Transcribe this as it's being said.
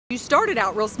You started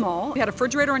out real small. You had a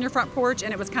refrigerator on your front porch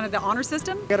and it was kind of the honor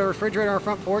system. We had a refrigerator on our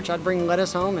front porch. I'd bring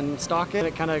lettuce home and stock it.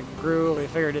 It kind of grew. We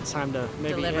figured it's time to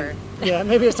maybe deliver. Yeah,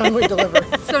 maybe it's time we deliver.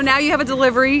 So now you have a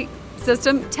delivery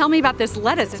system. Tell me about this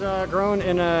lettuce. It's grown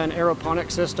in an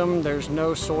aeroponic system. There's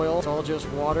no soil. It's all just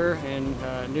water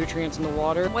and nutrients in the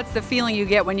water. What's the feeling you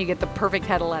get when you get the perfect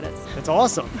head of lettuce? It's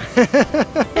awesome.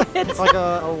 It's like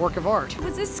a work of art.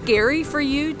 Was this scary for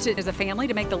you to, as a family,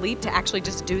 to make the leap to actually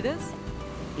just do this?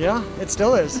 Yeah, it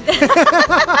still is.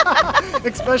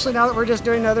 Especially now that we're just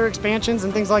doing other expansions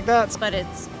and things like that. But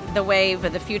it's the wave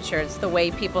of the future. It's the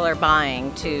way people are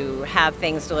buying to have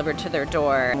things delivered to their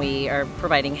door. We are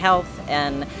providing health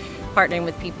and partnering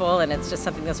with people, and it's just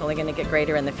something that's only going to get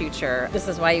greater in the future. This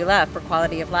is why you left, for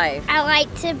quality of life. I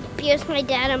like to be with my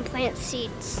dad and plant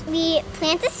seeds. We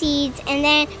plant the seeds and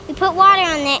then we put water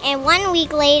on it, and 1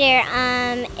 week later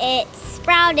it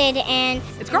sprouted and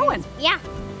it's growing. Yeah.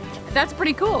 That's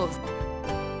pretty cool.